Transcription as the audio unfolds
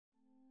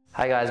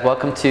Hi guys,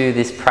 welcome to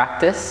this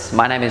practice.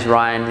 My name is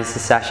Ryan, this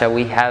is Sasha.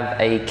 We have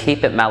a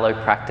Keep It Mellow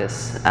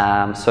practice.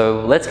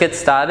 So let's get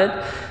started.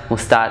 We'll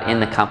start in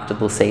the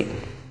comfortable seat.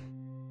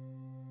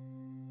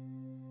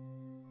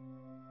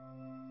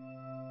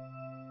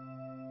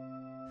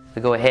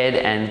 So go ahead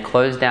and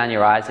close down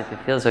your eyes if it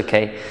feels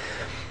okay.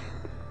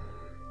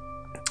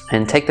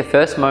 And take the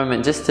first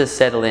moment just to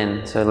settle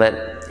in. So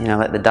let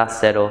the dust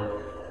settle.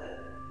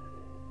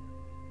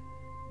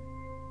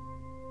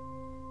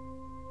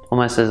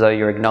 Almost as though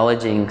you're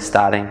acknowledging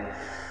starting.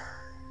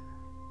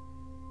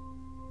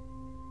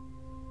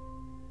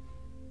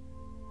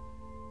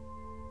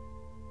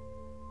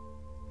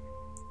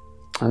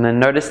 And then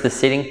notice the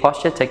sitting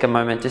posture. Take a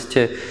moment just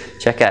to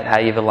check out how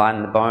you've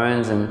aligned the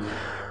bones, and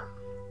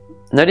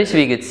notice if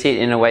you could sit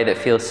in a way that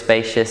feels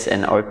spacious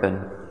and open.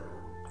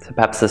 So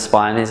perhaps the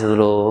spine is a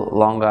little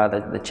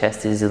longer, the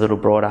chest is a little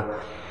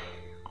broader.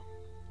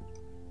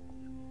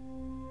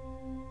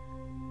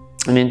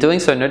 And in doing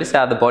so, notice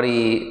how the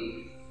body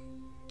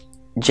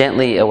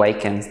gently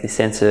awakens, this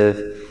sense of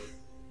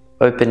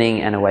opening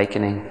and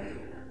awakening.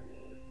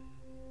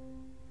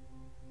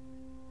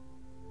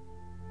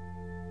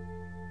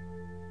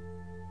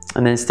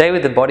 And then stay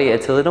with the body.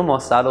 It's a little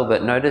more subtle,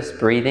 but notice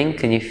breathing.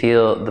 Can you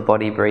feel the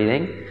body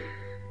breathing?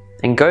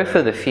 And go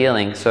for the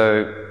feeling.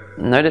 So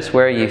notice,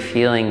 where are you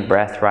feeling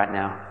breath right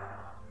now?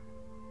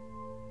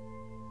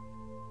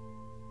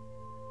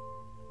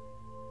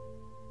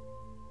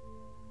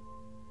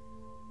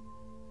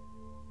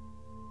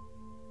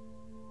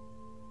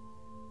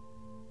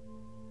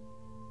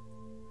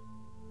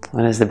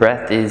 And as the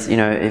breath is,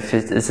 if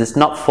it's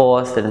not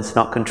forced and it's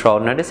not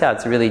controlled, notice how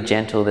it's really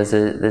gentle. There's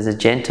a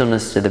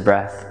gentleness to the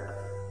breath.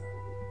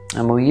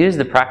 And we'll use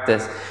the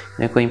practice,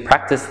 we can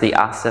practice the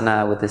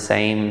asana with the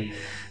same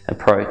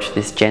approach,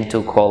 this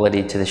gentle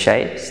quality to the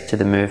shapes, to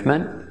the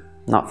movement,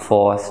 not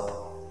forced.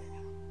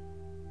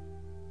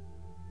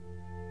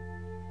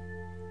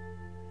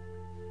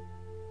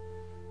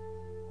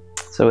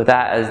 So with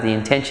that as the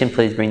intention,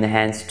 please bring the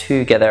hands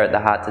together at the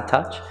heart to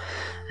touch.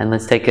 And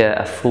let's take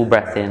a full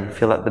breath in.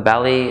 Fill up the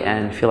belly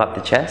and fill up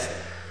the chest.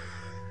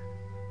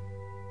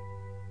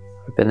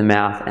 Open the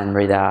mouth and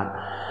breathe out.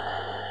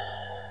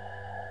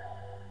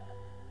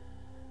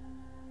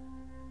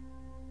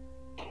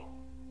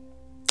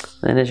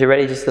 And as you're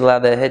ready, just allow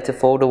the head to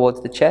fall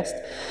towards the chest.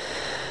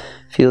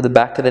 Feel the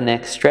back of the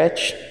neck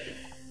stretch.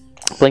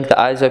 Blink the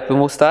eyes open.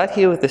 We'll start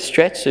here with the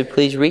stretch, so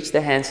please reach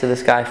the hands to the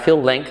sky. Feel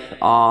length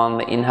on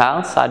the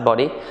inhale, side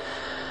body.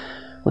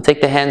 We'll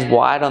take the hands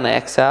wide on the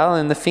exhale,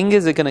 and the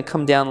fingers are going to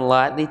come down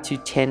lightly to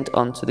tent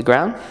onto the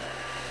ground.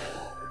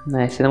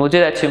 Nice, and then we'll do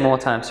that 2 more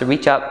times. So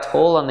reach up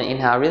tall on the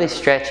inhale, really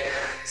stretch,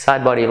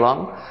 side body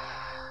long.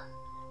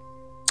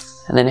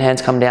 And then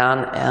hands come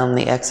down on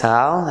the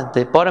exhale. At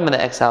the bottom of the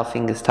exhale,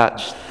 fingers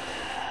touch.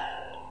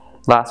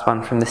 Last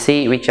one, from the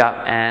seat, reach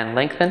up and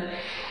lengthen.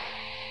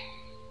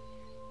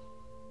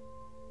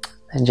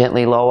 And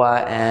gently lower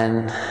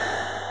and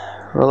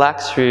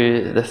relax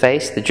through the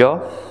face, the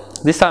jaw.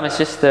 This time it's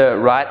just the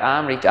right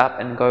arm, reach up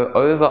and go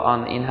over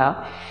on the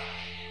inhale.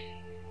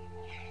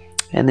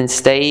 And then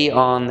stay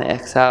on the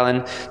exhale.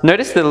 And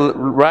notice the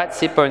right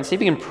sit bone. See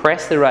if you can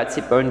press the right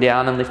sit bone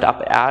down and lift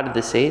up out of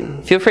the seat.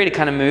 Feel free to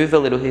kind of move a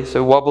little here.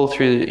 So wobble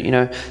through,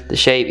 the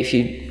shape. If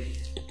you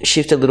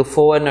shift a little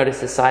forward, notice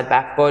the side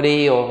back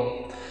body,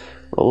 or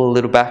roll a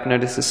little back,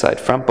 notice the side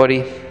front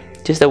body.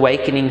 Just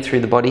awakening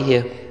through the body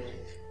here.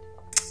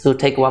 So we'll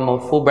take one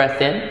more full breath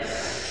in.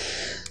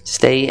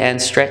 Stay and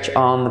stretch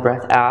on the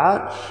breath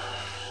out.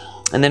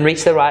 And then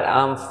reach the right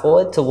arm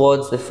forward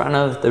towards the front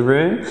of the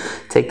room.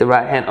 Take the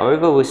right hand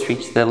over. We'll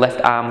reach the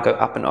left arm, go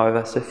up and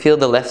over. So feel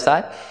the left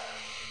side.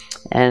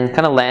 And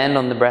kind of land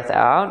on the breath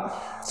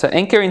out. So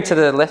anchor into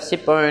the left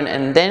sit bone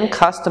and then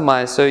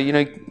customize. So,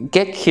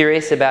 get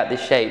curious about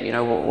this shape.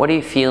 What are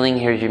you feeling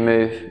here as you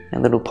move?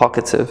 In little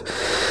pockets of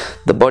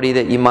the body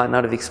that you might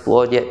not have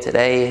explored yet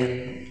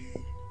today.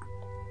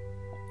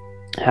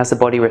 How's the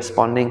body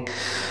responding?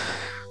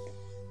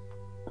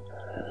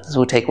 So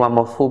we'll take one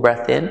more full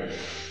breath in.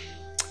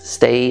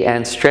 Stay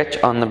and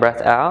stretch on the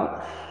breath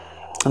out.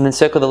 And then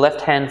circle the left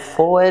hand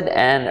forward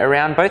and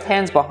around, both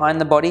hands behind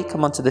the body.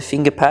 Come onto the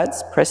finger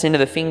pads. Press into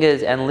the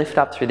fingers and lift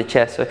up through the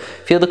chest. So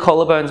feel the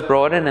collarbones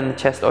broaden and the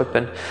chest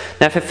open.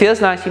 Now if it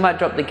feels nice, you might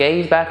drop the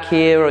gaze back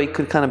here, or you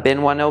could kind of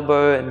bend one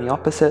elbow and the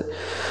opposite.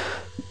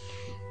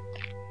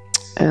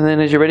 And then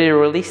as you're ready to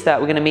release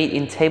that, we're going to meet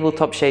in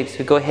tabletop shape.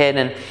 So go ahead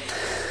and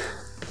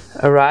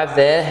arrive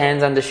there.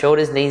 Hands under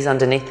shoulders, knees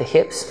underneath the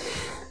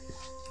hips.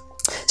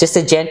 Just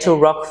a gentle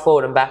rock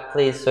forward and back,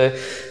 please. So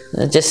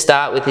just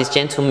start with this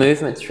gentle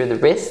movement through the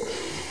wrist.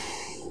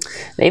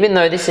 And even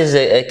though this is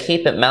a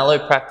keep it mellow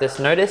practice,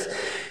 notice,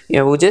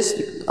 we'll just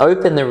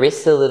open the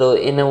wrists a little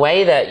in a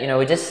way that,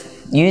 we're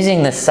just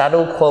using the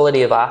subtle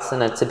quality of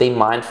asana to be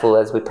mindful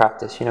as we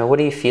practice. What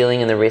are you feeling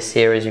in the wrists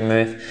here as you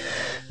move?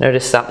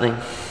 Notice something.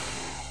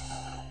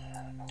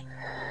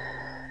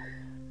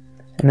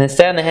 And then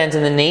stay on the hands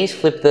and the knees,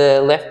 flip the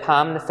left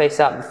palm to face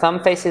up. The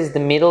thumb faces the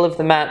middle of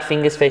the mat,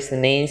 fingers face the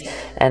knees,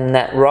 and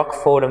that rock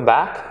forward and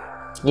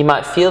back. you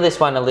might feel this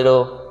one a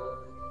little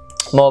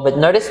more, but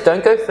notice,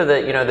 don't go for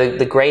the, you know,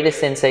 the greatest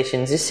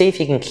sensations. Just see if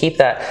you can keep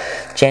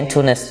that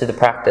gentleness to the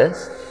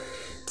practice.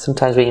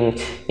 Sometimes we can,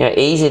 you know,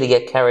 easy to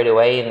get carried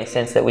away in the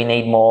sense that we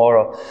need more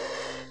or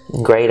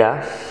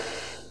greater.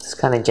 Just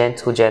kind of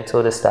gentle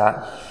to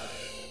start.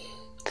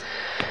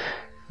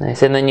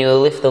 Nice, and then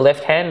you'll lift the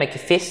left hand, make a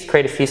fist,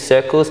 create a few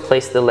circles,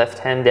 place the left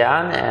hand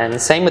down,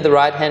 and same with the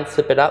right hand,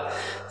 flip it up.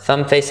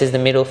 Thumb faces the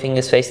middle,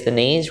 fingers face the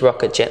knees,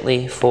 rock it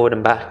gently forward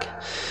and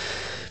back.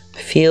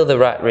 Feel the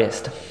right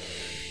wrist.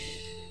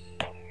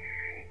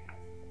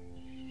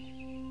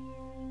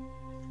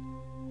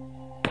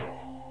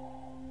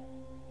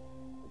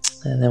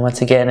 And then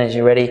once again, as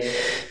you're ready,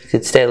 you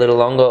could stay a little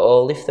longer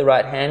or lift the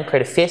right hand,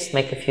 create a fist,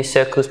 make a few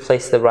circles,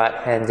 place the right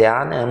hand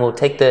down, and we'll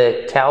take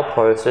the cow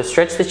pose. So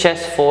stretch the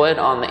chest forward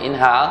on the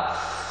inhale.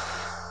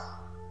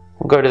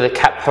 We'll go to the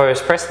cat pose,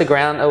 press the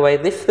ground away,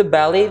 lift the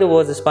belly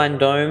towards the spine,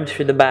 dome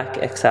through the back,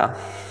 exhale.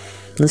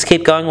 Let's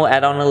keep going, we'll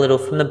add on a little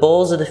from the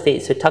balls of the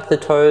feet. So tuck the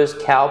toes,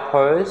 cow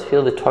pose,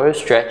 feel the toes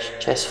stretch,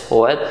 chest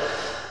forward.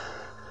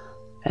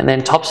 And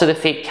then tops of the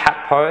feet,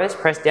 cat pose,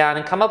 press down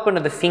and come up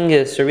onto the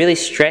fingers. So really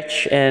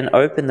stretch and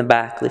open the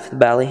back, lift the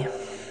belly.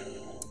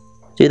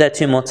 Do that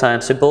 2 more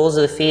times. So balls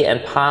of the feet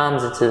and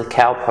palms into the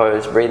cow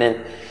pose, breathe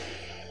in.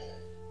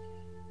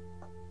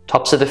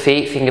 Tops of the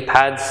feet, finger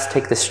pads,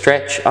 take the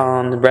stretch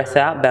on the breath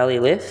out, belly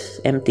lifts,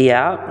 empty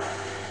out.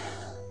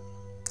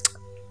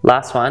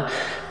 Last one,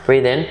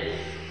 breathe in.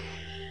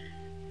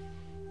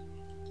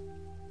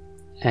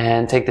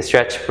 And take the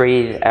stretch,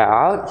 breathe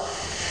out.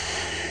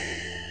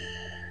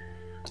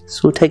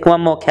 So we'll take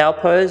one more cow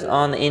pose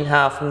on the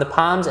inhale from the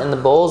palms and the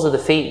balls of the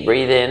feet,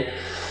 breathe in.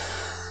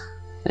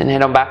 Then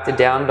head on back to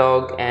down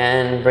dog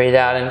and breathe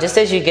out. And just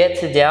as you get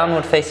to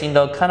downward facing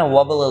dog, kind of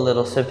wobble a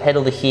little. So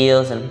pedal the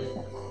heels and,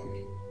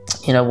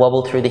 you know,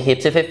 wobble through the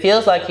hips. If it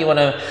feels like you want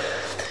to,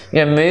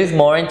 you know, move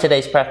more in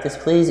today's practice,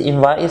 please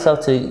invite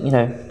yourself to, you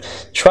know,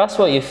 trust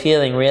what you're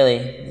feeling really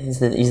is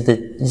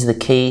the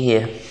key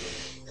here.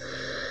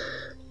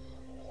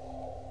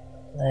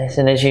 Nice.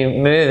 And as you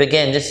move,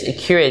 again, just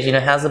curious, you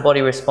know, how's the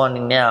body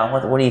responding now?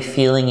 What are you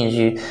feeling as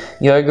you,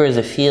 yoga is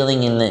a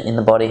feeling in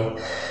the body.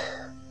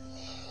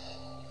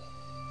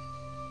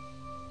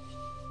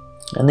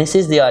 And this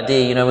is the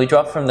idea, you know, we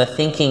drop from the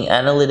thinking,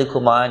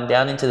 analytical mind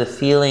down into the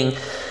feeling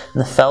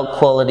and the felt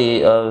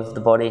quality of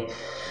the body.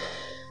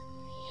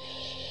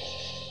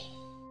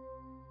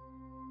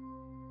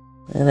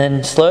 And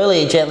then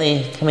slowly,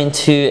 gently come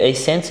into a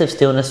sense of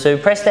stillness. So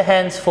press the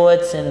hands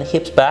forwards and the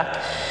hips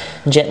back.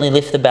 And gently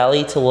lift the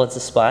belly towards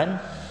the spine.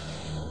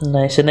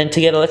 Nice, and then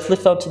together let's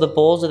lift onto the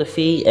balls of the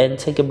feet and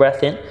take a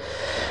breath in.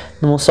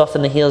 And we'll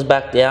soften the heels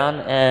back down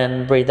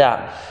and breathe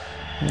out.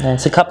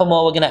 Nice, a couple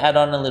more, we're going to add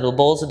on a little.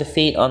 Balls of the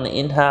feet on the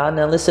inhale.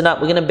 Now listen up,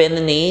 we're going to bend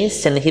the knees,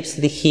 send the hips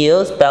to the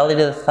heels, belly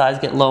to the thighs,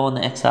 get low on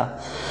the exhale.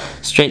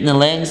 Straighten the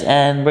legs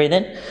and breathe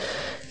in.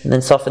 And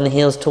then soften the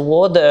heels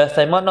toward the earth.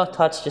 They might not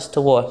touch, just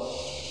toward.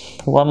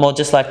 One more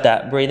just like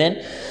that, breathe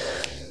in.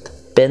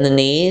 Bend the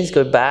knees,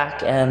 go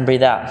back and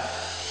breathe out.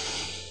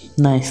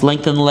 Nice,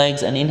 lengthen the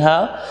legs and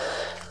inhale,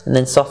 and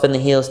then soften the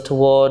heels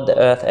toward the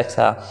earth,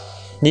 exhale.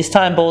 This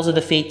time balls of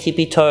the feet,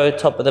 tippy toe,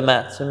 top of the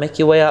mat. So make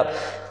your way up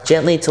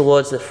gently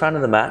towards the front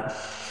of the mat.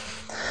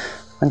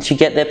 Once you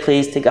get there,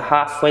 please take a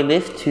halfway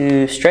lift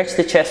to stretch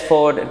the chest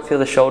forward and feel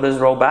the shoulders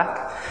roll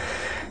back.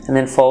 And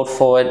then fold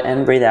forward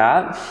and breathe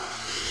out.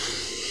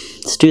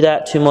 Let's do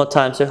that 2 more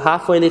times. So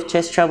halfway lift,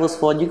 chest travels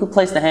forward. You can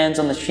place the hands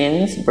on the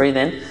shins, breathe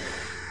in.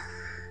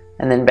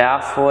 And then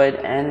bow forward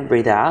and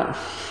breathe out.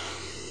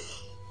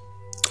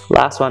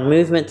 Last one,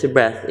 movement to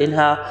breath.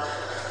 Inhale.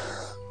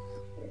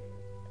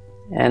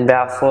 And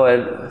bow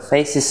forward,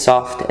 face is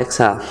soft,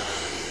 exhale.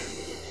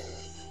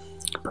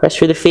 Press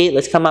through the feet,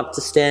 let's come up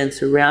to stand.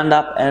 So round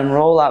up and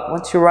roll up.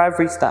 Once you arrive,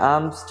 reach the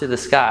arms to the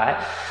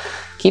sky.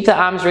 Keep the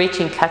arms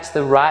reaching, catch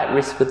the right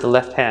wrist with the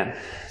left hand.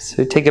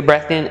 So take a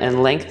breath in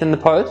and lengthen the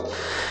pose.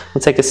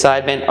 We'll take a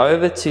side bend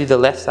over to the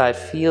left side,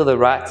 feel the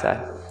right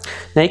side.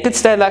 Now you could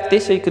stay like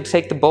this, or you could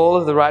take the ball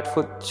of the right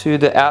foot to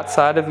the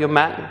outside of your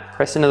mat,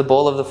 press into the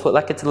ball of the foot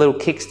like it's a little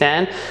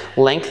kickstand,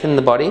 lengthen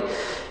the body,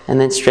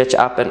 and then stretch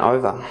up and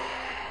over.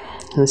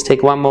 Let's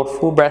take one more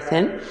full breath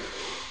in,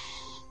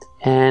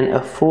 and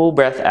a full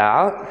breath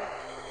out.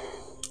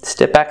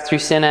 Step back through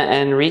center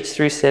and reach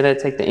through center,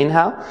 take the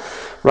inhale.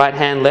 Right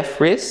hand, left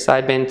wrist,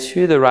 side bend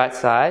to the right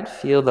side,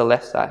 feel the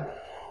left side.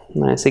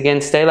 Nice,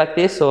 again stay like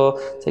this, or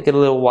take it a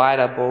little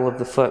wider, ball of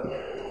the foot.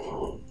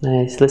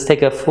 Nice, let's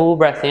take a full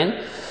breath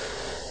in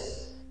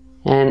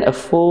and a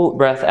full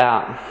breath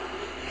out.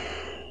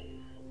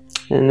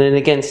 And then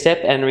again, step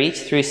and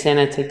reach through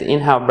center, take the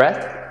inhale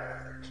breath.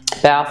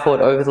 Bow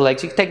forward over the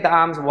legs. You can take the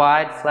arms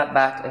wide, flat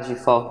back as you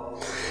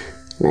fold.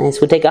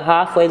 Nice, we'll take a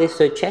halfway lift,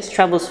 so chest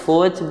travels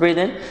forward to breathe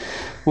in.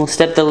 We'll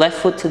step the left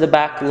foot to the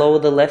back, lower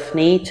the left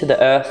knee to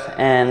the earth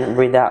and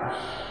breathe out.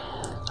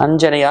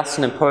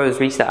 Anjaneyasana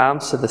pose, reach the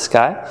arms to the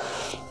sky.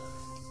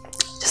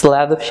 Just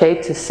allow the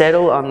shape to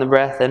settle on the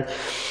breath, and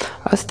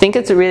I think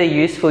it's really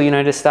useful, you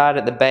know, to start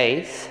at the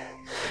base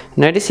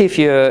Notice if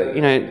you're,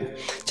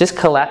 just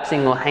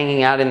collapsing or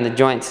hanging out in the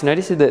joints.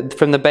 Notice that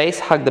from the base,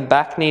 hug the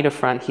back knee to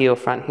front heel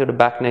to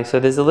back knee. So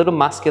there's a little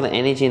muscular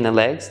energy in the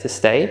legs to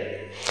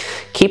stay.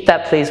 Keep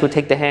that, please. We'll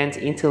take the hands,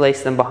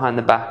 interlace them behind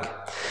the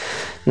back.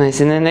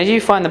 Nice. And then as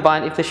you find the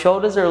bind, if the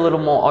shoulders are a little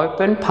more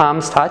open,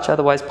 palms touch,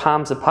 otherwise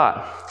palms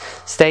apart.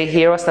 Stay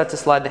here or start to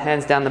slide the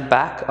hands down the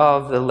back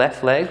of the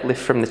left leg,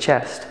 lift from the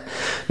chest.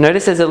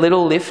 Notice there's a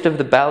little lift of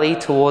the belly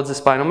towards the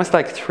spine, almost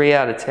like 3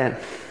 out of 10.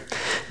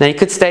 Now you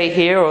could stay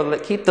here or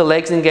keep the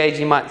legs engaged.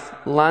 You might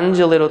lunge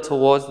a little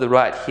towards the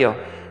right heel.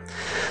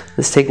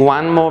 Let's take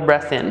one more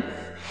breath in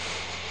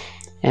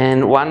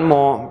and one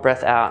more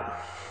breath out.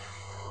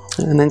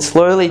 And then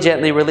slowly,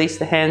 gently release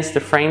the hands to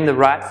frame the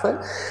right foot.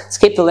 Let's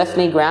keep the left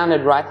knee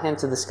grounded, right hand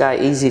to the sky,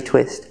 easy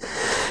twist.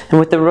 And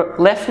with the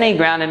left knee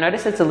grounded,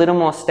 notice it's a little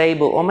more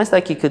stable, almost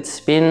like you could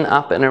spin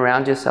up and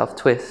around yourself,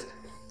 twist.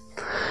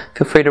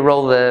 Feel free to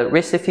roll the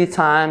wrist a few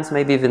times,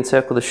 maybe even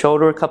circle the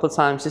shoulder a couple of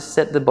times, just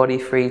set the body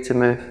free to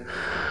move.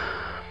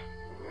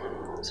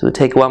 So we'll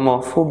take one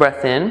more full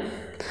breath in.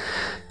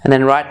 And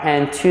then right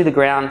hand to the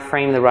ground,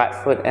 frame the right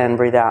foot and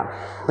breathe out.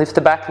 Lift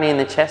the back knee and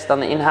the chest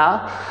on the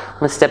inhale.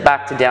 Let's step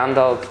back to down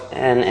dog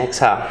and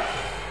exhale.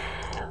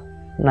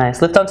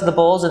 Nice. Lift onto the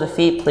balls of the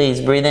feet,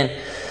 please. Breathe in.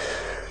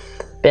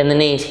 Bend the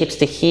knees, hips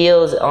to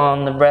heels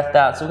on the breath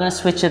out. So we're going to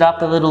switch it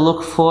up a little,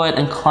 look forward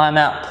and climb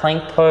out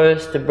plank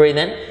pose to breathe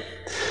in.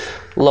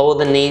 Lower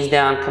the knees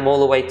down, come all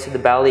the way to the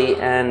belly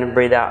and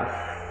breathe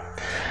out.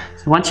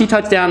 So once you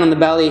touch down on the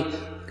belly,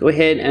 go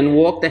ahead and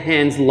walk the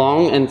hands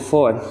long and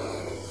forward.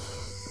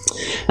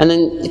 And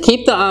then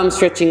keep the arms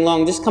stretching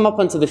long, just come up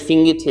onto the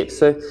fingertips.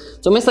 So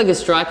it's almost like a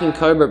striking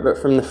cobra, but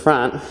from the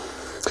front.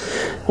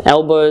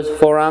 Elbows,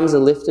 forearms are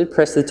lifted,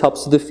 press the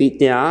tops of the feet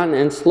down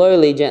and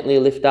slowly, gently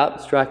lift up,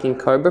 striking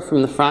cobra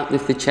from the front,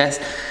 lift the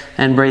chest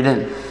and breathe in.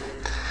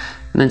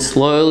 And then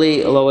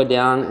slowly lower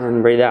down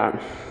and breathe out.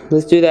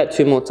 Let's do that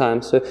 2 more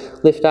times. So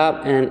lift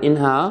up and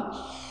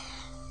inhale.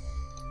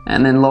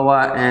 And then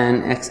lower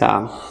and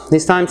exhale.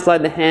 This time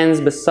slide the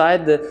hands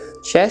beside the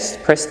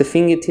chest, press the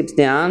fingertips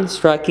down,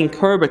 striking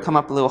cobra, come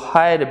up a little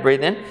higher to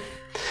breathe in.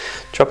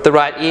 Drop the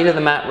right ear to the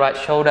mat, right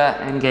shoulder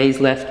and gaze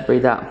left,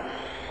 breathe out.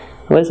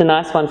 Where's a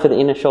nice one for the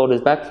inner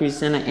shoulders? Back through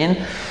center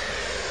in.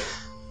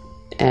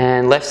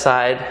 And left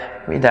side,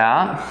 breathe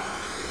out.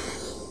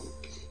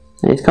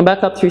 And just come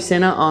back up through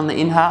center on the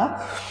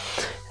inhale.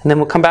 And then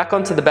we'll come back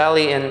onto the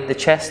belly and the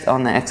chest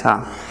on the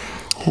exhale.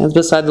 Hands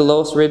beside the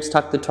lowest ribs,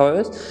 tuck the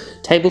toes.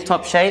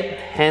 Tabletop shape,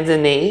 hands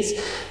and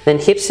knees. Then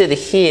hips to the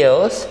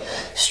heels,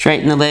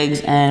 straighten the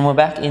legs, and we're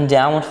back in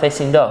downward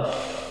facing dog.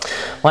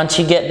 Once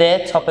you get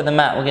there, top of the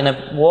mat, we're going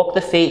to walk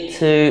the feet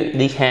to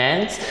the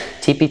hands,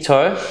 tippy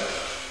toe.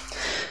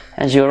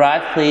 As you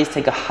arrive, please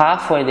take a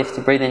halfway lift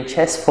to breathe in,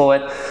 chest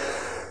forward,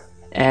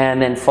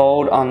 and then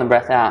fold on the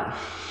breath out.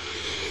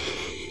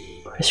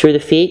 Press through the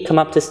feet, come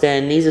up to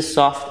stand, knees are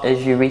soft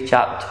as you reach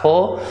up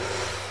tall.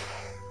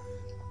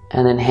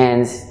 And then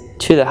hands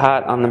to the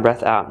heart on the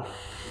breath out.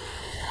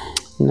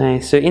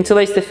 Nice. So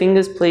interlace the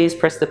fingers, please.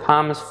 Press the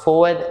palms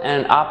forward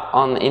and up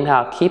on the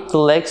inhale. Keep the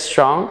legs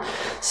strong.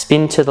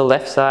 Spin to the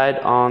left side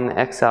on the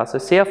exhale. So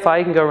see how far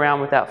you can go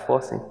around without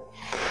forcing.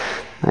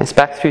 Nice.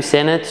 Back through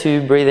center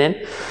to breathe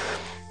in.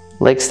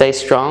 Legs stay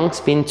strong.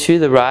 Spin to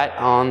the right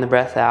on the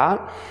breath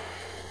out.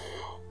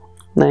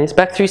 Nice.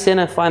 Back through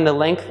center. Find the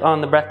length on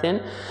the breath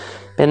in.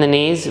 Bend the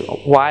knees.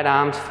 Wide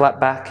arms,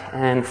 flat back,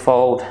 and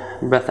fold.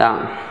 Breath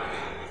out.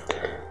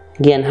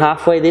 Again,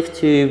 halfway lift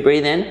to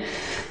breathe in.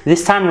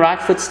 This time, right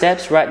foot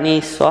steps, right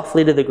knee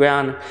softly to the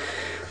ground.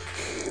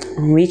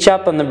 Reach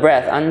up on the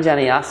breath,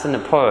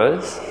 Anjaneyasana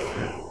pose.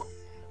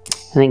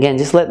 And again,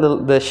 just let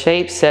the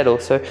shape settle.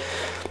 So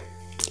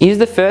use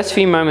the first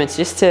few moments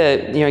just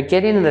to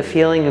get into the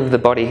feeling of the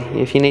body.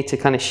 If you need to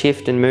kind of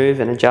shift and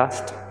move and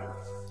adjust.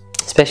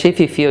 Especially if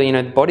you feel,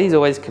 the body's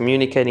always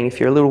communicating. If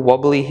you're a little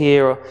wobbly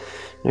here, or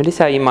notice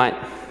how you might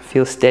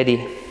feel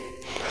steady.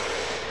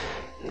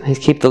 Let's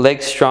keep the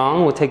legs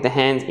strong. We'll take the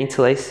hands,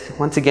 interlace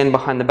once again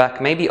behind the back,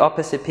 maybe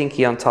opposite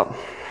pinky on top.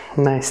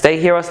 Nice. Stay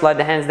here or slide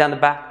the hands down the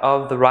back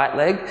of the right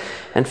leg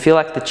and feel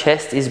like the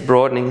chest is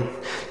broadening.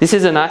 This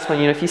is a nice one.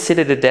 If you sit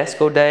at a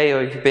desk all day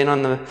or you've been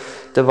on the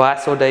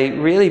device all day,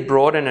 really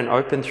broaden and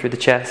open through the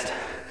chest.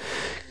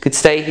 Could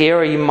stay here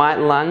or you might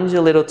lunge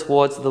a little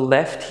towards the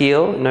left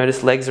heel.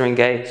 Notice legs are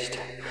engaged.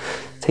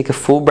 Take a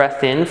full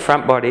breath in,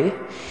 front body,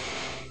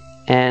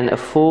 and a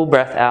full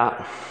breath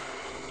out.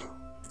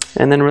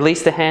 And then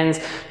release the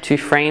hands to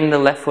frame the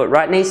left foot.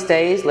 Right knee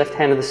stays, left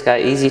hand to the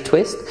sky, easy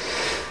twist.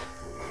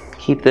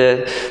 Keep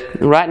the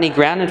right knee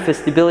grounded for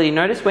stability.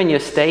 Notice when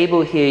you're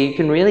stable here, you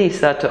can really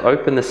start to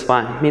open the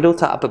spine, middle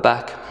to upper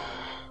back.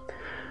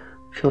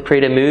 Feel free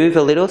to move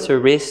a little, so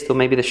wrist or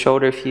maybe the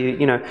shoulder if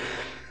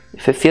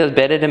if it feels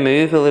better to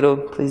move a little,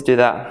 please do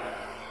that.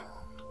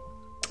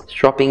 It's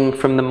dropping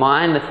from the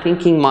mind, the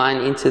thinking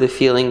mind, into the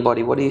feeling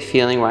body. What are you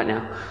feeling right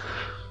now?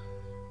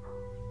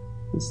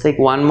 Let's take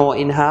one more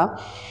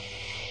inhale.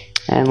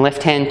 And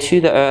left hand to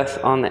the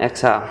earth on the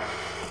exhale.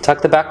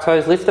 Tuck the back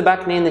toes, lift the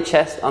back knee and the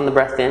chest on the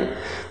breath in.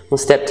 We'll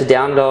step to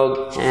down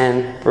dog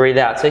and breathe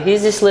out. So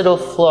here's this little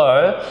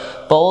flow,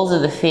 balls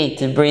of the feet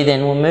to breathe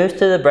in. We'll move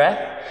to the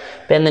breath,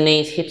 bend the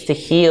knees, hips to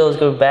heels,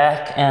 go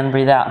back and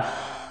breathe out.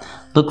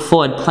 Look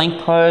forward,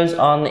 plank pose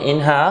on the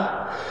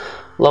inhale.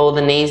 Lower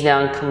the knees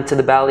down, come to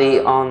the belly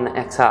on the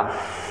exhale.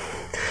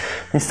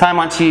 This time,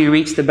 once you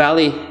reach the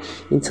belly,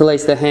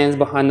 interlace the hands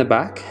behind the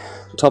back,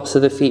 tops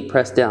of the feet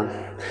press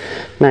down.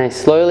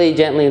 Nice, slowly,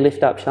 gently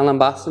lift up,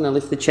 Shalabhasana,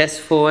 lift the chest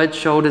forward,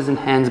 shoulders and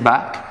hands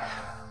back.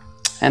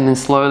 And then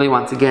slowly,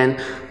 once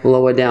again,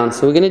 lower down.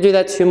 So we're going to do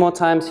that 2 more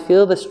times.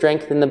 Feel the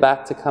strength in the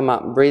back to come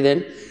up. Breathe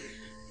in.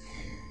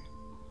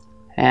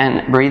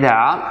 And breathe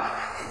out.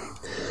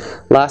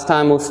 Last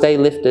time, we'll stay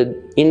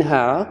lifted.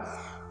 Inhale.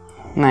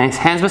 Nice.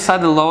 Hands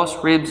beside the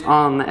lowest ribs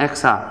on the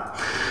exhale.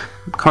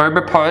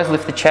 Cobra pose.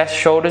 Lift the chest,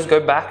 shoulders go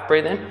back.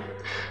 Breathe in.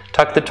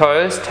 Tuck the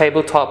toes.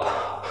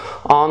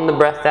 Tabletop on the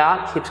breath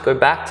out. Hips go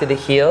back to the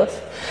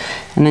heels.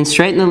 And then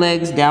straighten the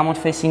legs. Downward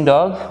facing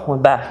dog. We're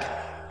back.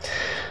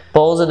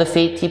 Balls of the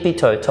feet, tippy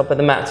toe, top of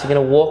the mat. So you're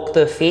going to walk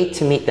the feet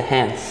to meet the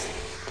hands.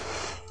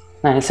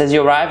 And as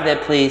you arrive there,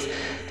 please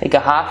take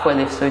a halfway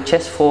lift. So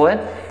chest forward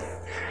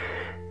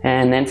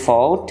and then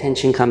fold.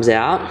 Tension comes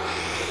out.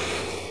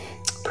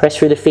 Press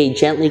through the feet,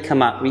 gently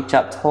come up. Reach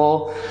up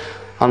tall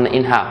on the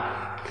inhale.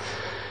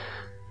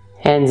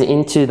 Hands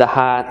into the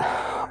heart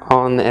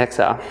on the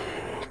exhale.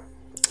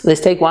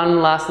 Let's take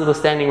one last little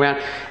standing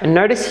round. And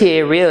notice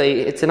here, really,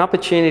 it's an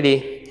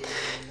opportunity.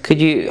 Could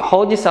you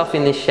hold yourself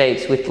in these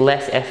shapes with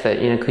less effort?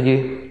 You know, could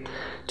you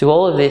do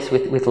all of this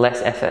with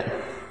less effort?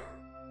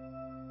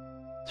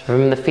 So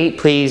from the feet,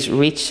 please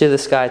reach to the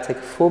sky. Take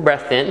a full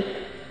breath in.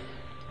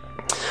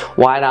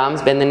 Wide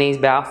arms, bend the knees,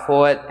 bow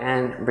forward,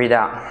 and breathe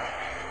out.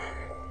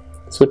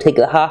 So we'll take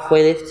the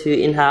halfway lift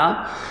to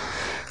inhale.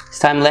 This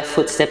time, left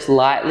foot steps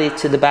lightly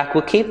to the back.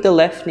 We'll keep the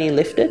left knee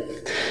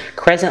lifted.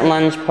 Crescent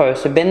lunge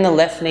pose. So bend the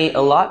left knee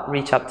a lot,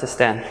 reach up to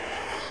stand.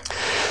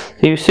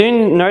 So you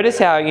soon notice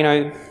how, you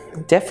know,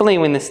 definitely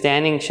when the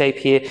standing shape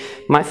here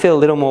might feel a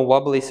little more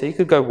wobbly, so you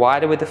could go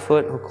wider with the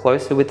foot or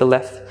closer with the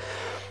left.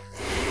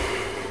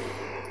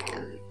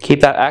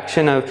 Keep that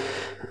action of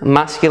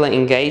muscular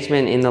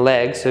engagement in the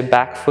legs, so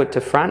back foot to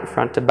front,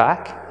 front to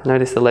back.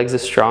 Notice the legs are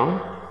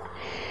strong.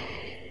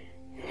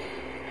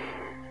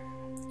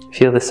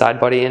 Feel the side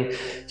body in.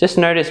 Just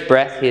notice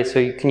breath here,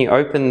 so can you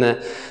open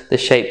the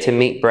shape to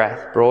meet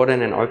breath,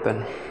 broaden and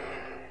open.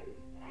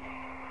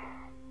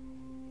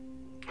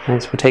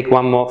 And so we'll take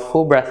one more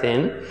full breath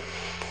in.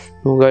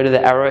 We'll go to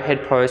the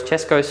arrowhead pose.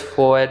 Chest goes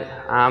forward,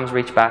 arms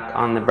reach back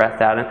on the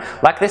breath out. And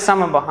like there's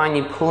someone behind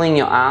you pulling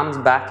your arms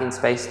back in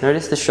space.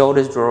 Notice the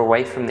shoulders draw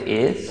away from the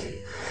ears.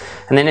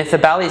 And then if the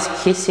belly is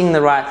kissing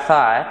the right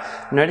thigh,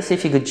 notice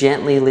if you could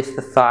gently lift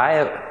the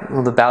thigh,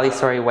 or the belly,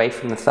 sorry, away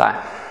from the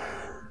thigh.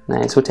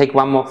 Nice. We'll take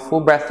one more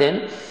full breath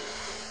in.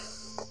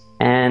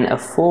 And a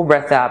full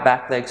breath out,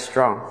 back leg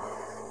strong.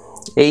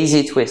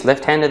 Easy twist,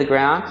 left hand to the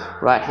ground,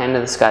 right hand to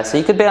the sky. So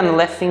you could be on the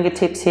left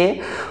fingertips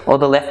here or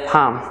the left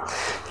palm.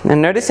 Now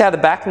notice how the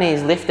back knee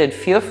is lifted.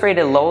 Feel free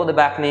to lower the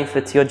back knee if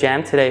it's your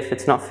jam today, if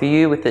it's not for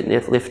you with it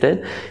lifted.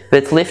 If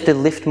it's lifted,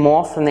 lift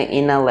more from the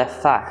inner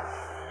left thigh.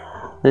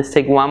 Let's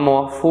take one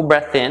more full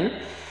breath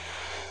in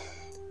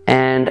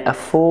and a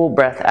full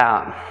breath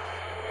out.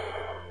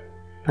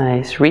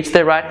 Nice. Reach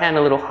the right hand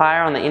a little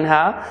higher on the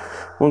inhale.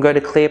 We'll go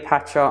to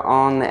Cleopatra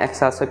on the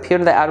exhale. So peel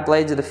to the outer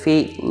blades of the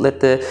feet, let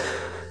the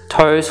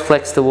toes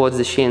flex towards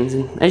the shins.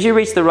 And as you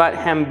reach the right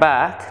hand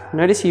back,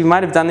 notice you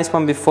might have done this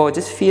one before,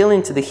 just feel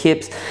into the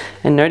hips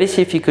and notice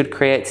if you could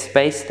create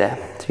space there.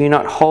 So you're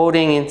not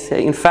holding,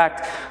 in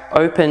fact,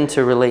 open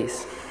to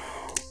release.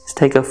 Let's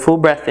take a full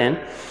breath in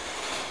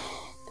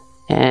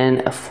and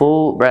a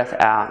full breath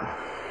out.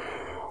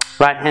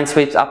 Right hand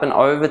sweeps up and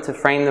over to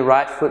frame the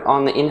right foot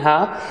on the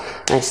inhale.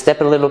 And I step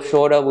it a little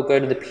shorter, we'll go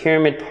to the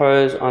pyramid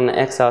pose on the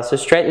exhale. So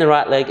straighten the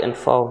right leg and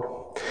fold.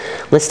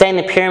 Let's stay in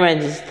the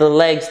pyramid, the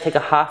legs, take a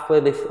halfway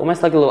lift,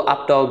 almost like a little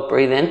up dog,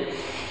 breathe in.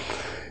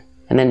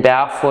 And then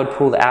bow forward,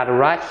 pull the outer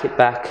right hip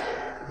back,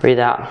 breathe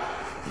out.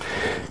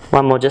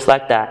 One more just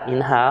like that,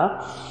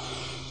 inhale.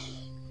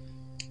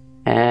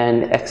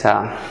 And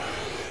exhale.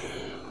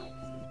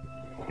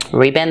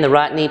 Rebend the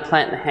right knee,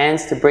 plant the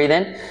hands to breathe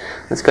in.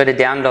 Let's go to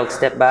down dog,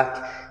 step back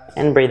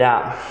and breathe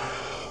out.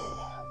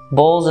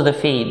 Balls of the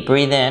feet,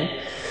 breathe in.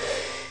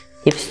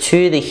 Hips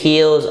to the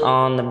heels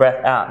on the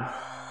breath out.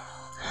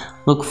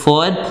 Look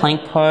forward,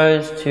 plank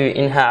pose to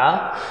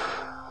inhale.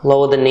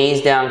 Lower the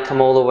knees down, come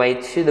all the way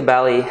to the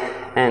belly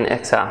and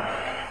exhale.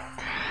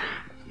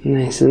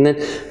 Nice, and then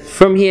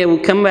from here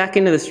we'll come back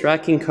into the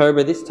striking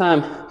cobra. This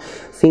time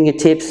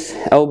fingertips,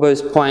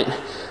 elbows point.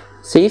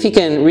 See if you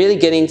can really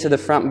get into the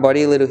front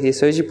body a little here.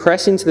 So as you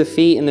press into the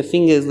feet and the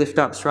fingers lift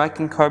up,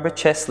 striking cobra,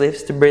 chest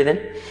lifts to breathe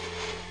in.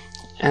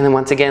 And then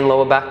once again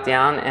lower back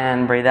down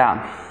and breathe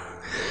out.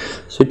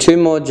 So 2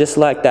 more just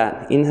like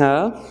that.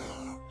 Inhale.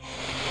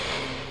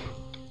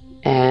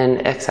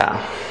 And exhale.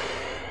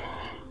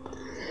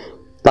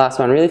 Last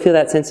one, really feel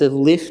that sense of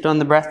lift on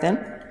the breath in.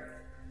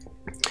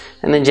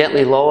 And then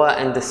gently lower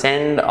and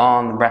descend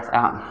on the breath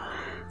out.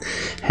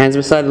 Hands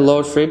beside the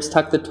lower ribs,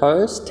 tuck the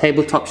toes,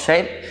 tabletop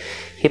shape,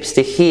 hips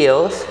to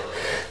heels,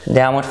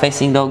 downward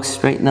facing dog,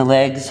 straighten the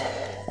legs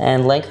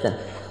and lengthen.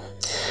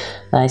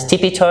 Nice,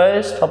 tippy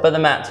toes, top of the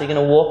mat. So you're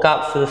going to walk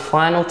up for the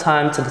final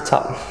time to the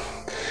top.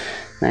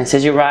 Nice,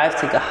 as you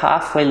arrive, take a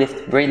halfway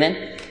lift, breathe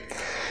in,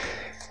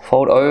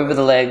 fold over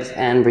the legs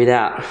and breathe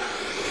out.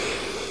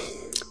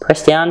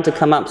 Press down to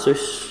come up, so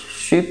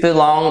super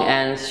long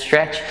and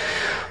stretch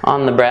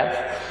on the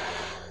breath.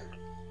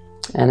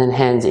 And then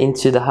hands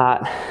into the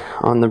heart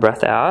on the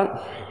breath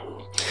out.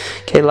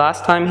 Okay,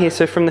 last time here.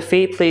 So from the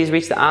feet, please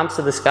reach the arms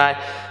to the sky.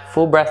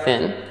 Full breath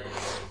in.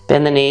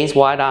 Bend the knees,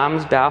 wide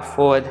arms, bow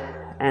forward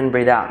and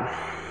breathe out.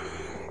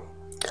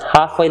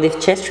 Halfway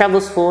lift, chest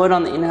travels forward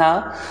on the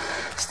inhale.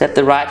 Step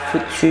the right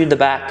foot to the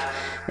back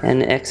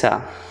and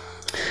exhale.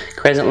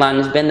 Crescent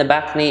lunge, bend the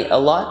back knee a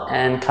lot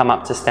and come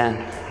up to stand.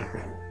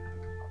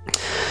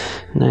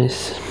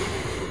 Nice.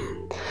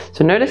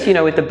 So notice,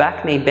 with the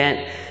back knee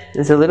bent,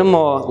 there's a little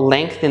more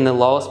length in the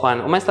lower spine,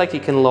 almost like you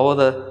can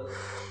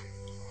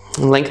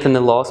lengthen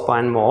the lower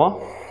spine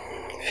more.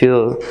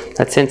 Feel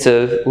that sense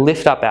of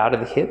lift up out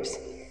of the hips.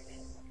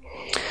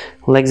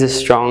 Legs are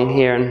strong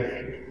here,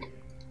 and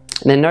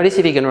then notice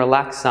if you can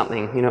relax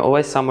something,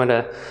 always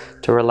somewhere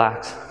to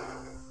relax.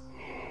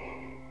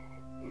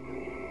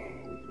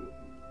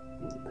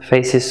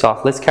 Face is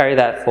soft. Let's carry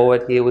that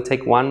forward here. We'll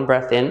take one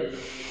breath in.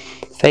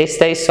 Face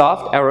stays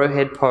soft,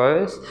 arrowhead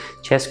pose,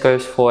 chest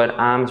goes forward,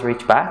 arms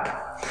reach back.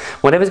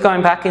 Whatever's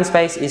going back in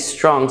space is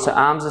strong, so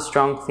arms are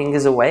strong,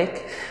 fingers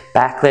awake,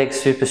 back leg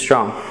super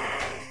strong.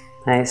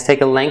 Nice,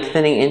 take a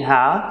lengthening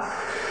inhale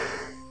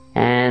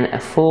and a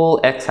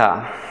full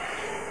exhale.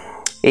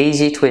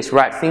 Easy twist,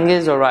 right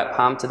fingers or right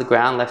palm to the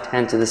ground, left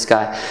hand to the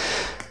sky.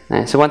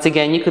 Nice. So once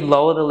again, you could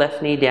lower the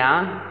left knee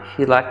down if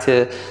you'd like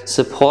to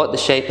support the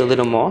shape a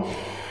little more.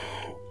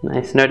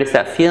 Nice, notice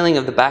that feeling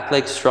of the back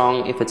leg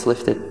strong if it's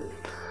lifted.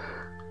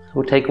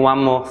 We'll take one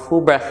more full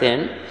breath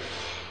in.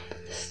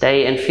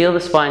 Stay and feel the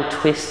spine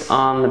twist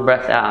on the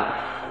breath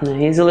out. Now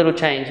here's a little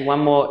change. One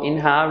more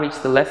inhale, reach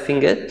the left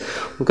finger.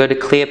 We'll go to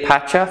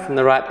Cleopatra from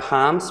the right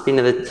palm, spin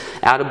to the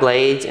outer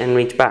blades and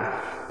reach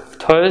back.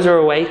 Toes are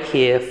awake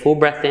here, full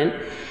breath in.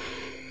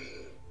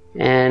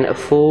 And a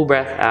full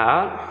breath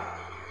out.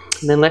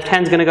 And then left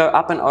hand's gonna go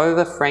up and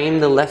over, frame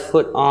the left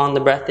foot on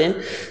the breath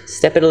in.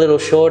 Step it a little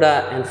shorter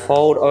and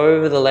fold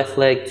over the left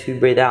leg to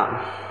breathe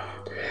out.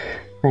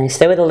 Now you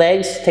stay with the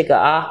legs, take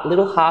a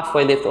little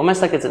halfway lift,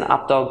 almost like it's an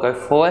up dog, go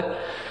forward.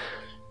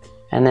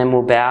 And then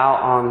we'll bow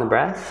on the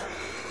breath.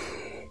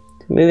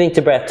 Moving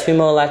to breath, two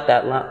more like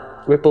that,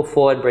 ripple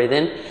forward, breathe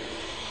in.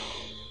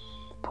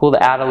 Pull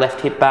the outer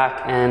left hip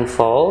back and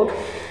fold.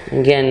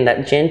 Again,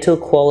 that gentle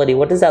quality,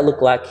 what does that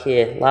look like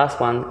here? Last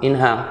one,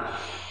 inhale.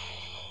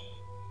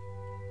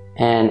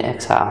 And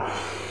exhale.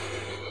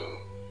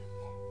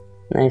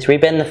 Nice,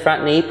 rebend the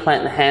front knee,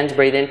 plant the hands,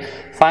 breathe in.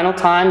 Final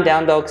time,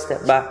 down dog,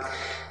 step back.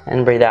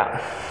 And breathe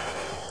out.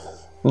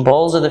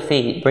 Balls of the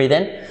feet, breathe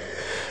in.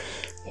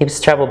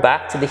 Hips travel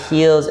back to the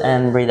heels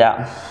and breathe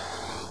out.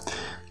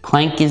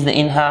 Plank is the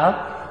inhale.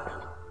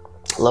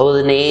 Lower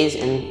the knees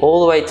and all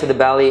the way to the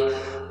belly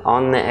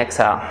on the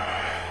exhale.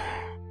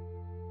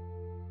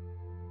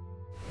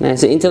 Now,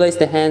 so interlace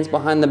the hands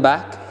behind the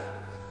back.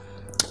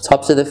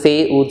 Tops of the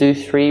feet, we'll do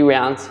 3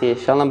 rounds here.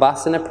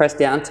 Shalabhasana, press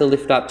down to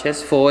lift up,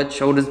 chest forward,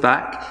 shoulders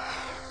back.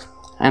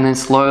 And then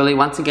slowly,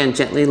 once again,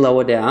 gently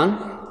lower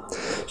down.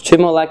 2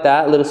 more like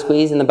that, a little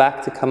squeeze in the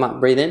back to come up,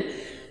 breathe in.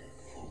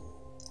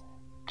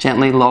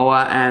 Gently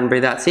lower and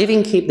breathe out. See if you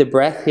can keep the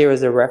breath here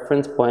as a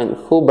reference point,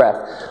 full breath.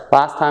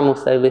 Last time we'll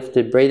stay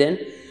lifted, breathe in.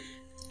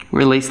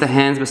 Release the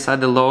hands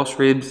beside the lowest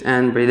ribs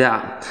and breathe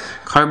out.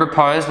 Cobra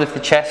pose, lift the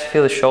chest,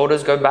 feel the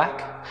shoulders go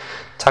back.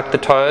 Tuck the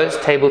toes,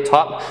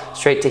 tabletop,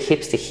 straight to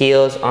hips to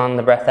heels on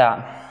the breath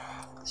out.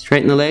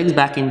 Straighten the legs,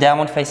 back in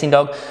downward facing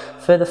dog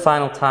for the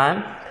final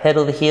time.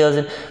 Pedal the heels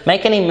and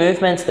make any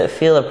movements that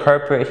feel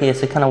appropriate here.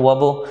 So kind of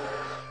wobble.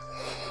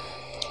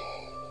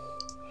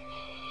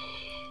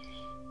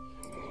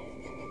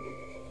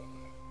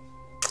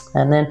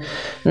 And then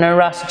no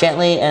rush,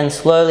 gently and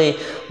slowly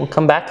we'll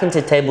come back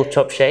into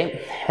tabletop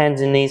shape, hands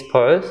and knees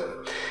pose.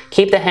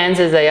 Keep the hands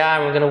as they are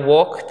and we're going to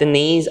walk the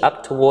knees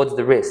up towards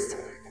the wrist.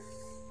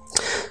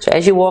 So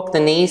as you walk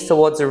the knees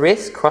towards the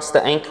wrist, cross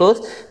the ankles,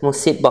 and we'll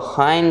sit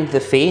behind the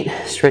feet,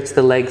 stretch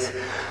the legs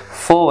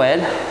forward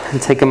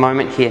and take a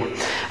moment here.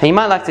 And you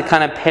might like to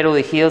kind of pedal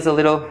the heels a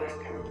little.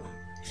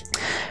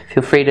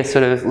 Feel free to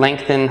sort of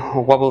lengthen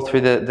or wobble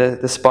through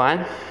the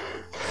spine.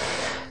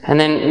 And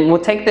then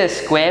we'll take the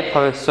square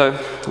pose. So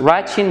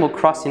right shin will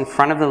cross in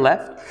front of the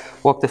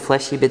left, walk the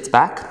fleshy bits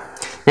back.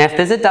 Now if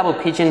there's a double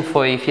pigeon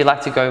for you, if you'd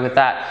like to go with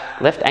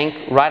that,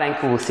 right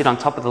ankle will sit on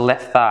top of the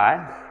left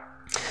thigh.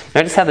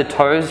 Notice how the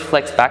toes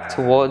flex back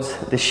towards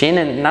the shin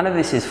and none of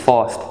this is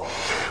forced.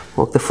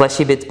 Walk the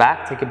fleshy bits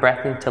back, take a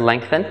breath in to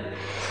lengthen.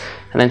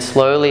 And then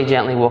slowly,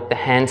 gently walk the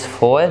hands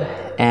forward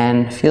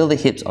and feel the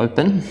hips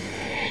open.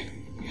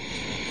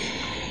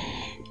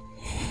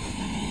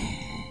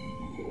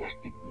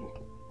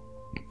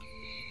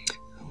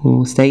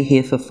 We'll stay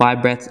here for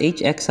 5 breaths.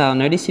 Each exhale,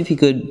 notice if you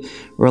could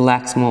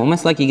relax more,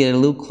 almost like you get a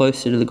little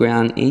closer to the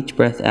ground each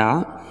breath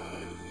out.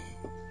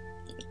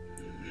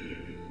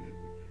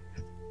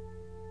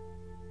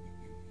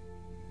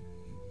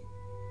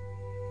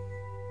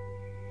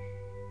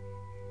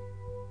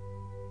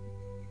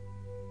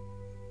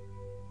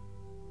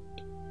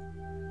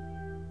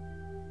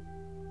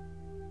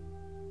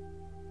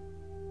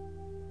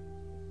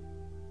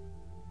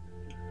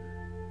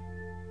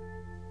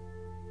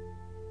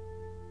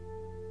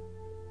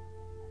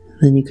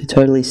 Then you could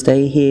totally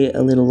stay here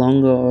a little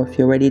longer, or if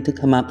you're ready to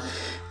come up,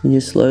 you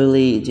just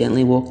slowly,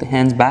 gently walk the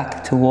hands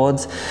back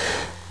towards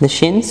the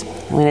shins.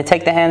 We're going to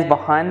take the hands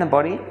behind the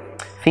body,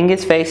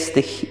 fingers face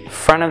the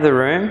front of the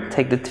room,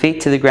 take the feet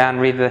to the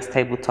ground, reverse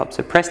tabletop.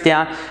 So press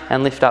down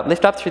and lift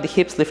up through the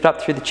hips, lift up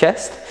through the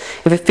chest.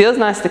 If it feels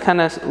nice to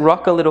kind of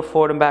rock a little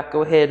forward and back,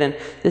 go ahead and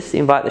just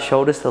invite the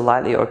shoulders to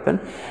lightly open.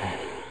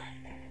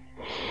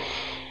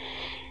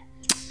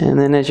 And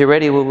then as you're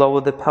ready, we'll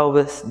lower the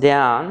pelvis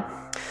down.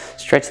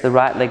 Stretch the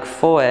right leg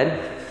forward,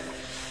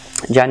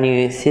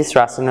 Janu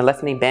Sisrasana, the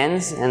left knee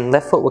bends and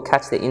left foot will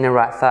catch the inner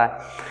right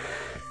thigh.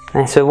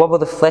 And so wobble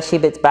the fleshy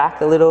bits back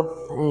a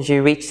little as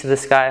you reach to the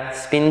sky,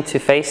 spin to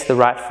face the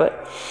right foot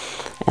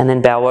and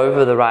then bow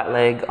over the right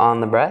leg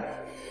on the breath.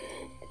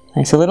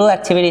 And so a little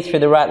activity through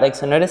the right leg,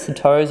 so notice the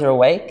toes are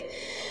awake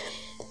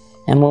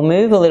and we'll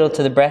move a little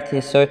to the breath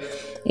here. So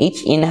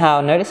each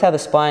inhale, notice how the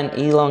spine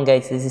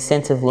elongates, there's a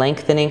sense of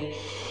lengthening.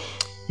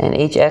 And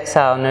each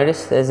exhale,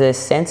 notice there's a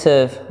sense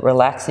of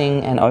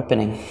relaxing and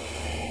opening.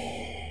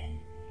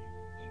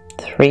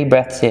 3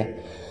 breaths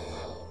here.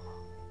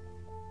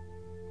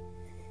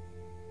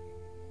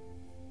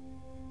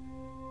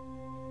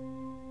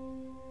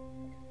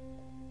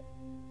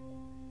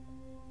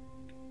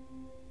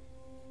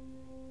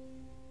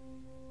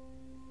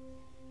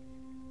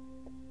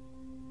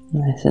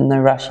 Nice, and no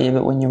rush here,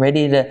 but when you're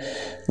ready to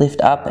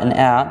lift up and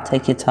out,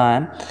 take your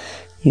time.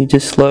 You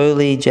just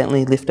slowly,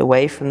 gently lift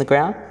away from the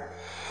ground.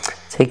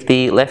 Take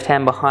the left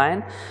hand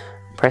behind,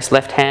 press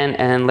left hand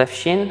and left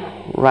shin,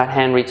 right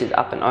hand reaches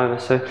up and over.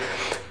 So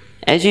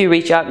as you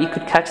reach up, you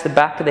could catch the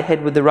back of the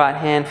head with the right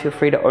hand. Feel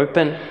free to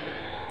open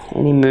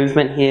any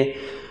movement here.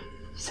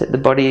 Set the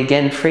body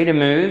again free to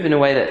move in a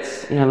way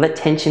that's, let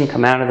tension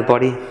come out of the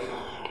body.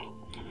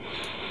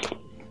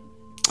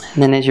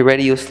 And then as you're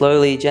ready, you'll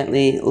slowly,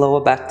 gently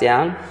lower back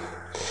down.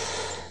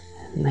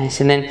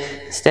 Nice, and then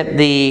step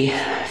the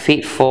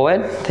feet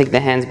forward, take the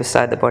hands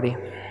beside the body.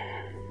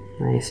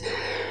 Nice.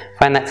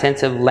 Find that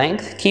sense of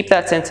length. Keep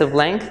that sense of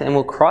length and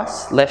we'll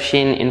cross left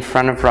shin in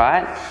front of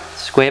right.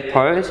 Square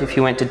pose. If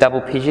you went to double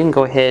pigeon,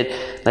 go ahead,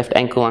 left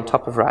ankle on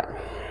top of right.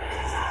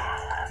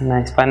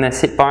 Nice. Find that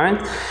sit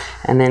bone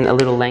and then a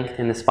little length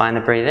in the spine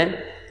to breathe in.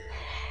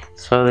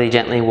 Slowly,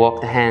 gently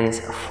walk the hands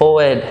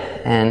forward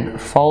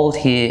and fold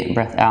here,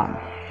 breath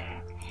out.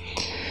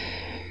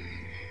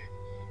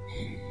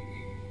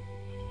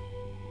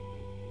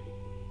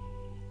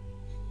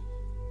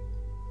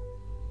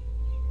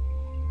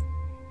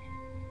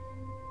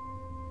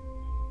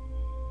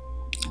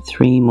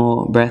 Three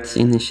more breaths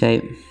in the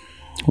shape.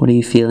 What are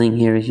you feeling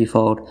here as you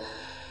fold?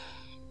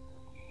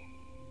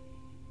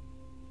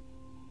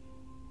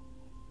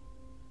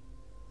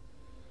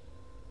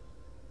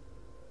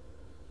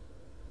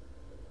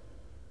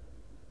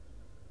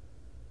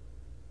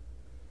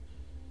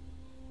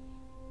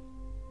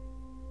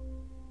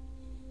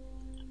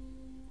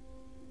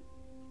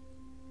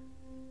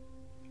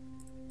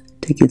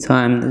 Take your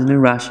time, there's no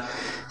rush.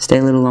 Stay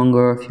a little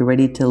longer. If you're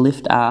ready to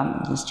lift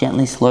up, just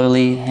gently,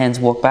 slowly, hands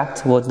walk back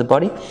towards the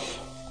body.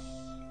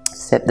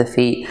 Step the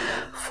feet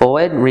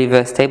forward,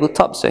 reverse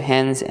tabletop, so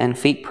hands and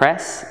feet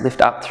press,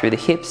 lift up through the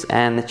hips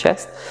and the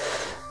chest.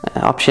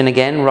 Option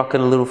again, rock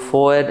it a little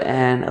forward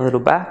and a little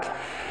back.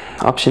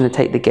 Option to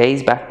take the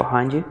gaze back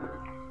behind you.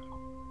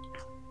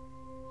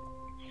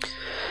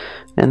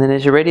 And then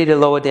as you're ready to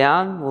lower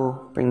down,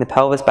 we'll bring the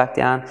pelvis back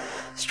down,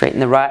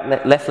 straighten the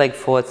left leg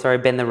forward,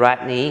 bend the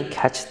right knee,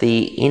 catch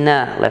the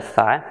inner left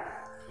thigh.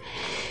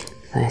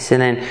 Nice,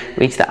 and then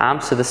reach the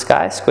arms to the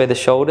sky, square the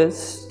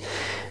shoulders,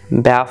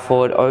 bow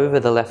forward over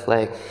the left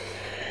leg.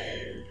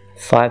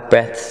 5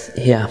 breaths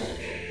here.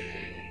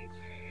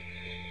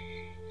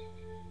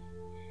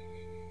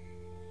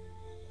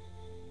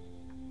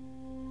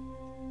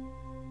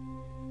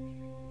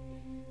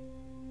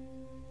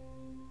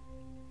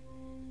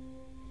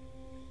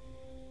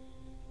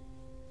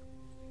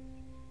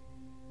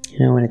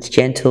 When it's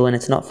gentle and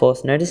it's not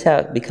forced, notice how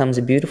it becomes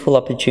a beautiful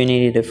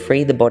opportunity to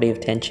free the body of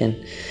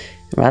tension.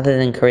 Rather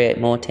than create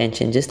more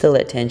tension, just to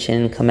let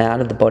tension come out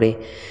of the body.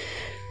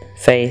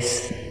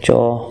 Face,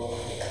 jaw.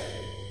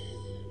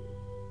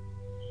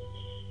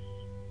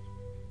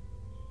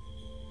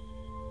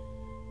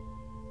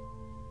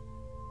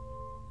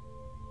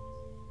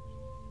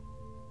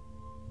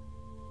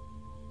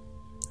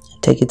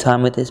 Take your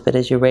time with this, but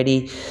as you're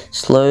ready,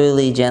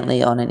 slowly,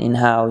 gently on an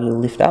inhale, you'll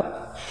lift up.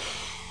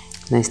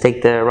 Next,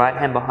 take the right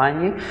hand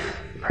behind you,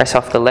 press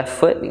off the left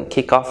foot and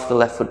kick off the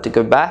left foot to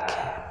go back.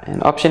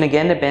 And option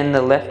again to bend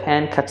the left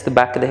hand, catch the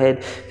back of the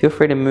head. Feel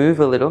free to move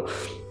a little.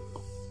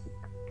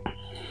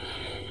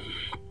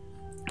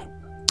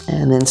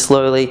 And then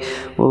slowly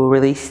we'll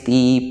release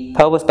the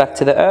pelvis back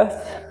to the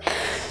earth.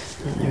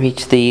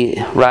 Reach the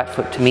right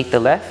foot to meet the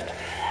left.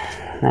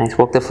 Nice,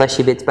 walk the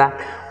fleshy bits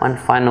back. One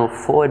final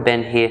forward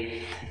bend here.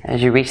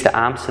 As you reach the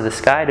arms to the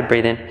sky to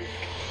breathe in.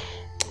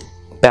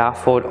 Bow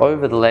forward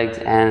over the legs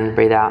and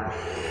breathe out.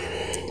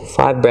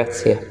 5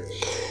 breaths here.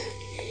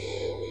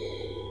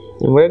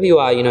 And wherever you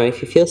are,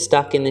 if you feel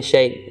stuck in the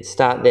shape,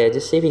 start there.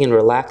 Just see if you can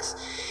relax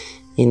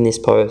in this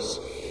pose.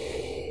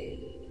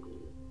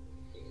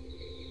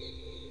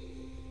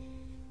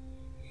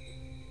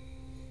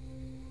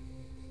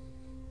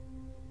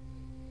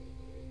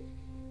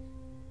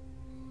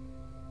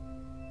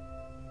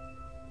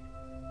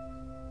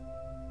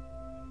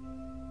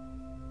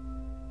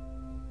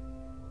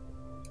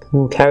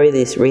 We'll carry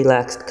this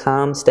relaxed,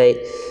 calm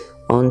state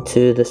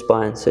onto the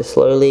spine. So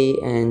slowly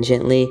and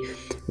gently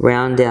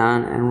round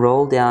down and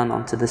roll down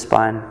onto the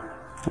spine.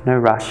 No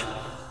rush.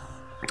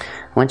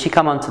 Once you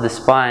come onto the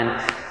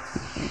spine,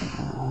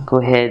 go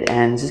ahead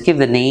and just give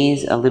the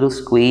knees a little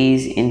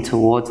squeeze in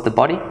towards the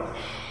body.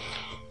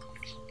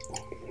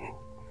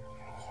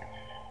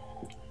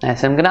 Now,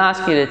 so I'm going to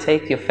ask you to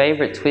take your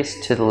favorite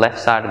twist to the left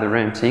side of the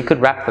room. So you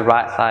could wrap the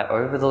right thigh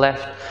over the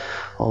left,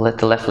 or let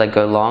the left leg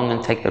go long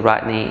and take the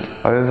right knee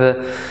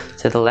over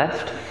to the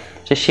left.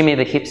 Just shimmy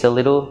the hips a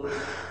little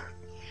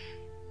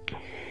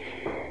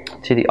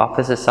to the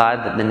opposite side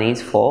that the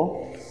knees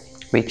fall.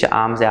 Reach your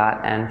arms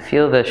out and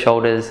feel the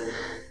shoulders,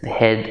 the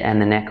head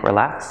and the neck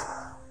relax.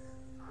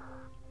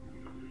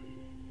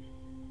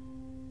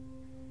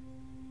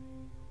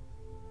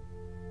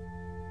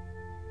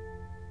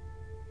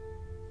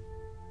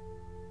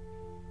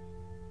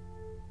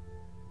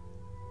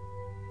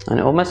 And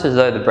almost as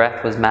though the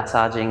breath was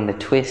massaging the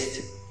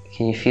twist,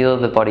 can you feel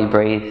the body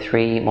breathe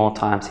 3 more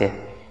times here?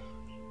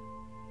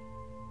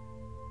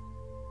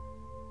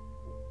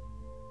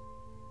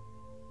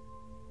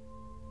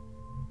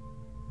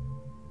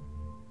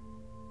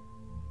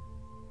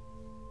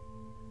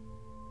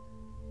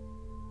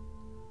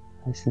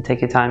 Listen,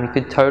 take your time. You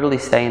could totally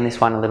stay in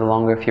this one a little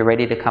longer if you're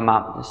ready to come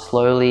up. Just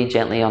slowly,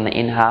 gently on the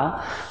inhale,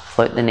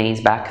 float the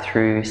knees back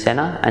through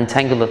center,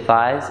 untangle the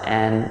thighs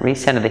and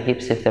recenter the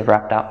hips if they've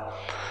wrapped up.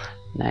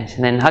 Nice,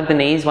 and then hug the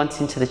knees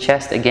once into the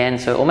chest again,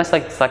 so almost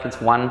like it's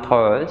one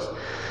pose.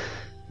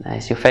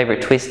 Nice, your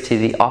favorite twist to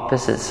the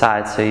opposite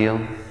side, so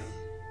you'll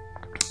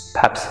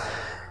perhaps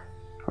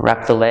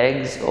wrap the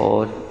legs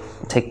or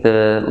take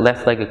the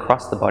left leg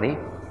across the body.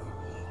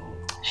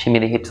 Shimmy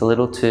the hips a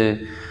little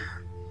to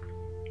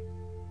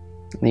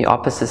the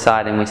opposite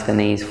side in which the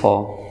knees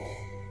fall.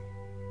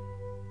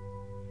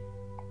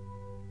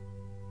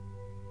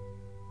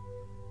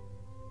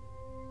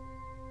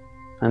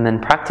 And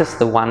then practice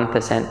the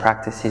 1%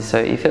 practices. So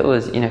if it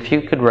was, if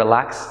you could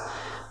relax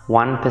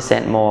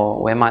 1% more,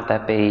 where might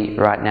that be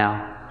right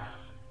now?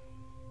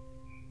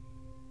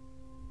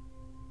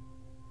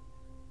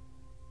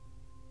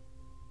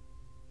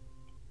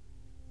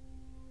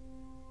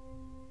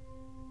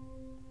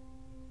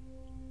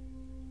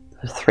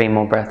 There's 3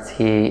 more breaths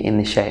here in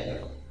the shape.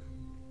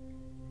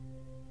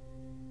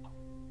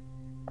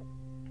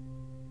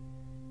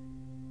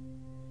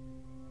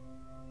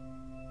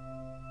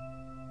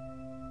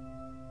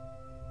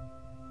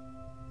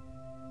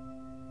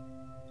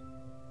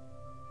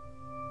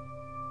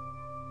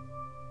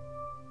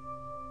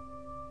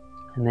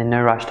 And then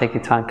no rush, take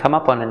your time. Come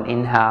up on an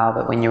inhale,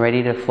 but when you're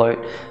ready to float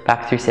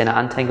back through center,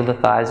 untangle the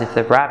thighs. If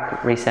they've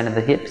wrapped, recenter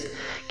the hips.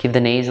 Give the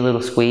knees a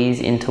little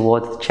squeeze in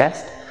towards the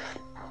chest.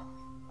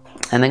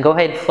 And then go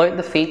ahead, float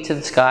the feet to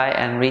the sky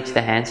and reach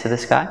the hands to the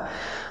sky.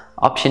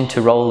 Option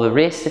to roll the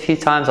wrists a few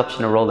times,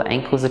 option to roll the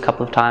ankles a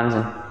couple of times.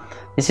 And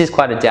this is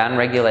quite a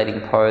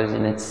down-regulating pose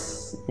in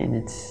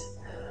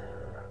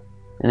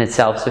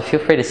itself. So feel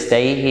free to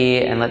stay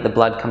here and let the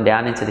blood come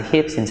down into the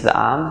hips, into the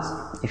arms.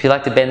 If you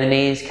like to bend the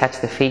knees, catch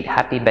the feet,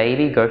 happy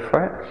baby, go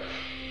for it.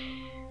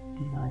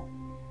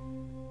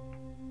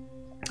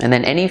 And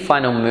then any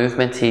final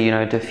movements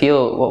here, to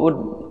feel what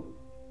would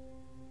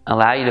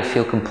allow you to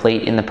feel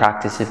complete in the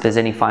practice. If there's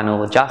any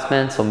final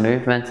adjustments or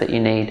movements that you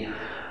need.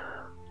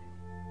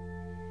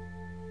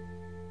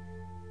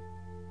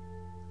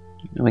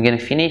 And we're going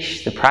to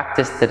finish the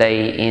practice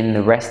today in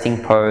the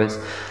resting pose,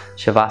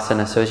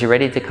 Shavasana. So as you're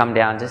ready to come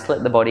down, just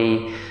let the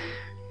body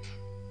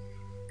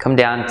come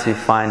down to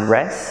find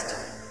rest.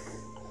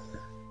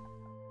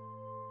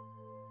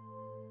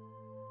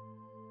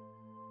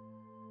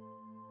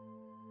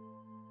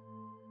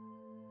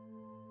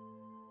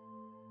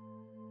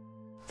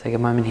 Take a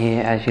moment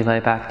here as you lay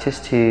back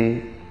just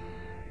to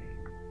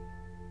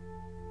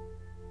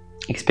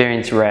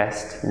experience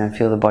rest,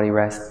 feel the body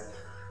rest.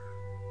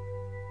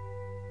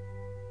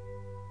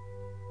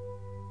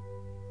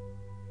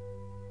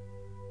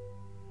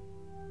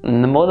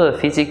 And the more the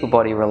physical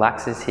body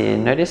relaxes here,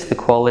 notice the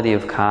quality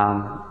of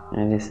calm.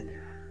 Just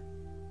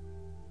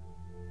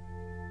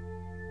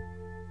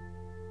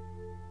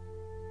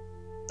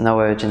no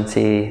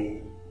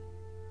urgency,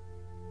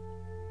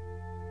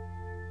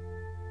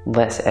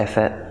 less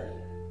effort.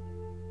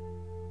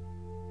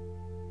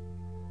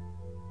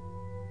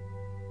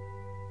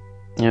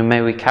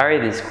 may we carry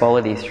this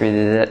quality through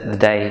the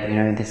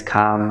day, this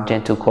calm,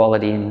 gentle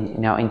quality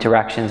in our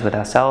interactions with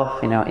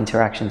ourselves, in our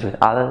interactions with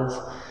others,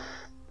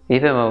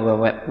 even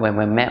when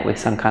we're met with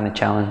some kind of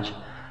challenge.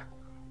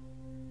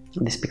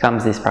 This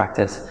becomes this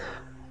practice.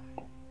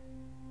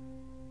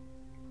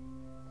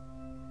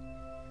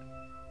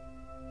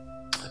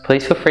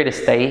 Please feel free to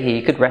stay here.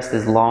 You could rest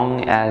as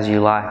long as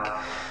you like.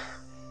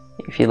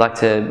 If you'd like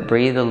to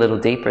breathe a little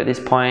deeper at this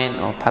point,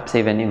 or perhaps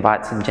even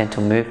invite some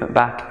gentle movement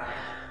back,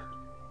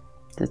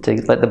 to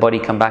let the body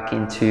come back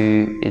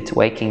into its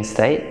waking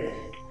state.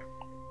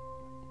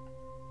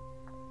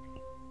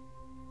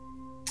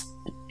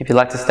 If you'd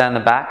like to stay on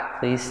the back,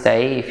 please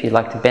stay. If you'd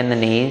like to bend the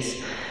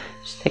knees,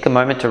 just take a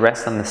moment to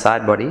rest on the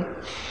side body.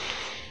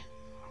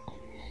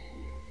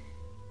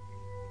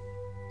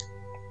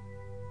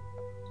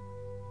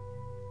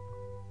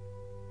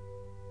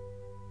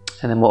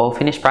 And then we'll all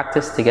finish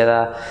practice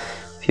together.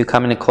 If you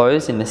come in to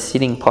close in the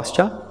sitting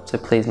posture, so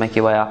please make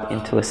your way up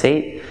into a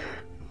seat.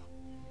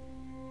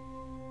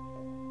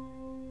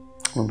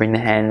 We'll bring the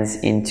hands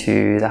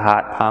into the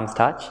heart, palms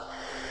touch.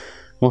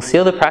 We'll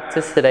seal the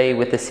practice today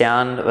with the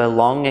sound of a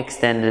long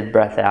extended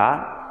breath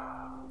out.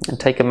 And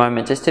take a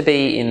moment just to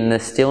be in the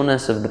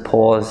stillness of the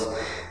pause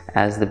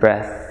as the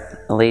breath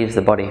leaves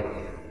the body.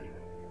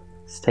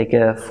 Just take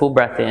a full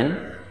breath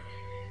in.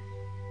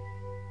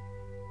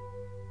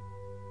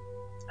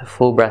 A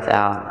full breath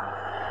out.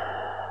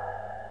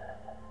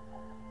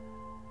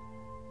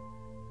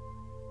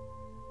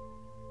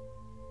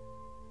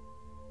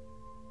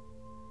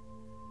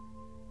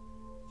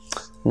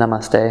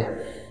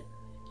 Namaste.